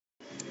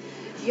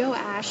Yo,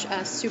 Ash,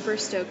 super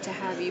stoked to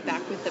have you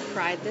back with the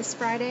Pride this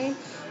Friday.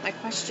 My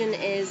question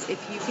is,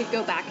 if you could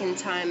go back in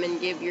time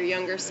and give your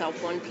younger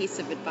self one piece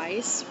of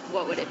advice,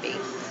 what would it be?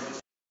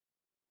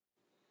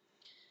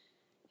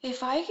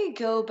 If I could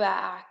go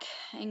back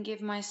and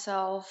give my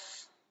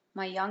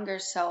younger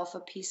self, a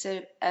piece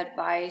of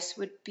advice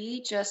would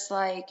be just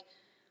like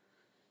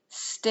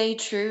stay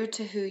true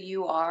to who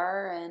you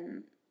are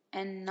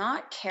and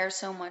not care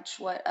so much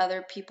what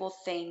other people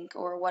think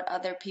or what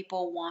other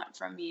people want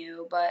from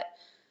you, but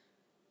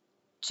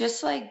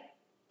just like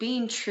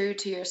being true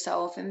to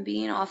yourself and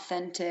being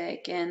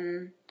authentic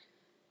and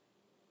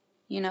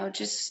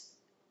just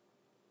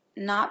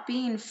not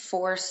being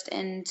forced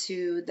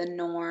into the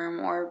norm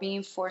or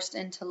being forced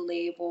into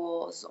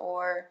labels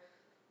or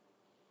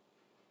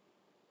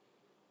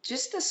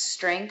just the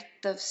strength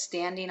of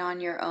standing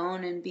on your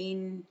own and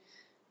being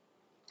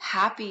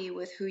happy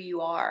with who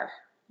you are.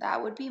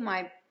 That would be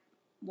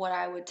what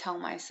I would tell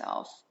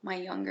myself, my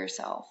younger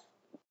self.